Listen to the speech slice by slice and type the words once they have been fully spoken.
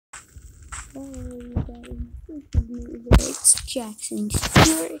Hello guys, this is me, it's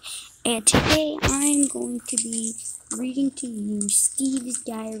J.Stewie, and today I'm going to be reading to you Steve's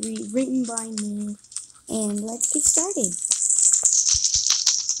diary written by me, and let's get started.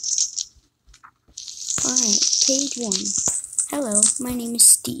 Alright, page 1. Hello, my name is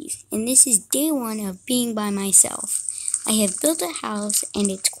Steve, and this is day 1 of being by myself. I have built a house, and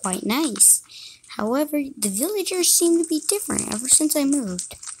it's quite nice. However, the villagers seem to be different ever since I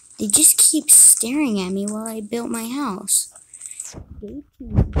moved. They just keep staring at me while I built my house. Day 2.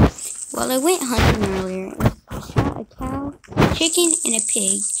 While I went hunting earlier, I shot a cow, a chicken, and a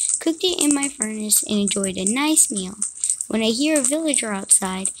pig, cooked it in my furnace, and enjoyed a nice meal. When I hear a villager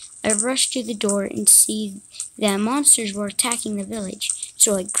outside, I rush to the door and see that monsters were attacking the village,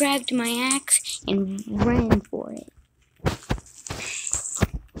 so I grabbed my axe and ran for it.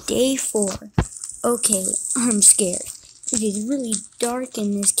 Day 4. Okay, I'm scared. It is really dark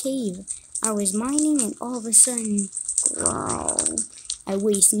in this cave. I was mining and all of a sudden, growl. I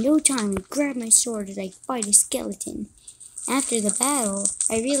waste no time and grab my sword as I fight a skeleton. After the battle,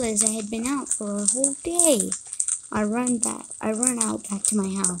 I realized I had been out for a whole day. I run out back to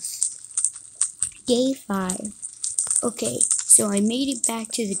my house. Day 5. Okay, so I made it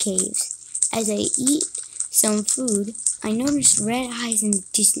back to the caves. As I eat some food, I noticed red eyes in the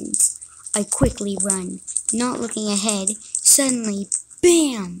distance. I quickly run, not looking ahead. Suddenly,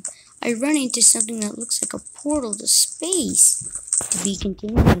 bam! I run into something that looks like a portal to space. To be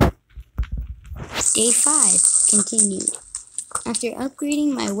continued. Day 5 continued. After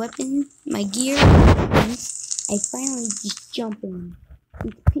upgrading my weapon, my gear, I finally just jump in.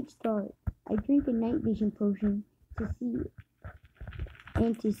 It's pitch dark. I drink a night vision potion to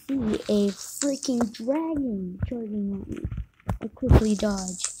see a freaking dragon charging at me. I quickly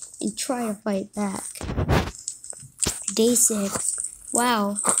dodge and try to fight back. Day 6.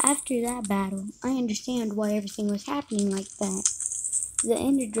 Wow, after that battle, I understand why everything was happening like that. The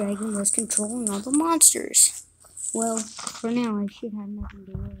Ender Dragon was controlling all the monsters. Well, for now I should have nothing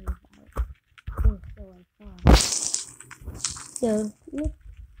to worry about. Or so I thought. So, look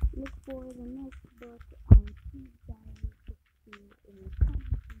for the next book on Steve's Diary 62 in the comments.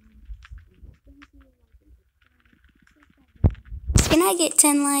 Can I get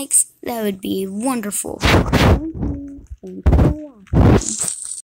 10 likes? That would be wonderful. Thank you. Thanks for watching.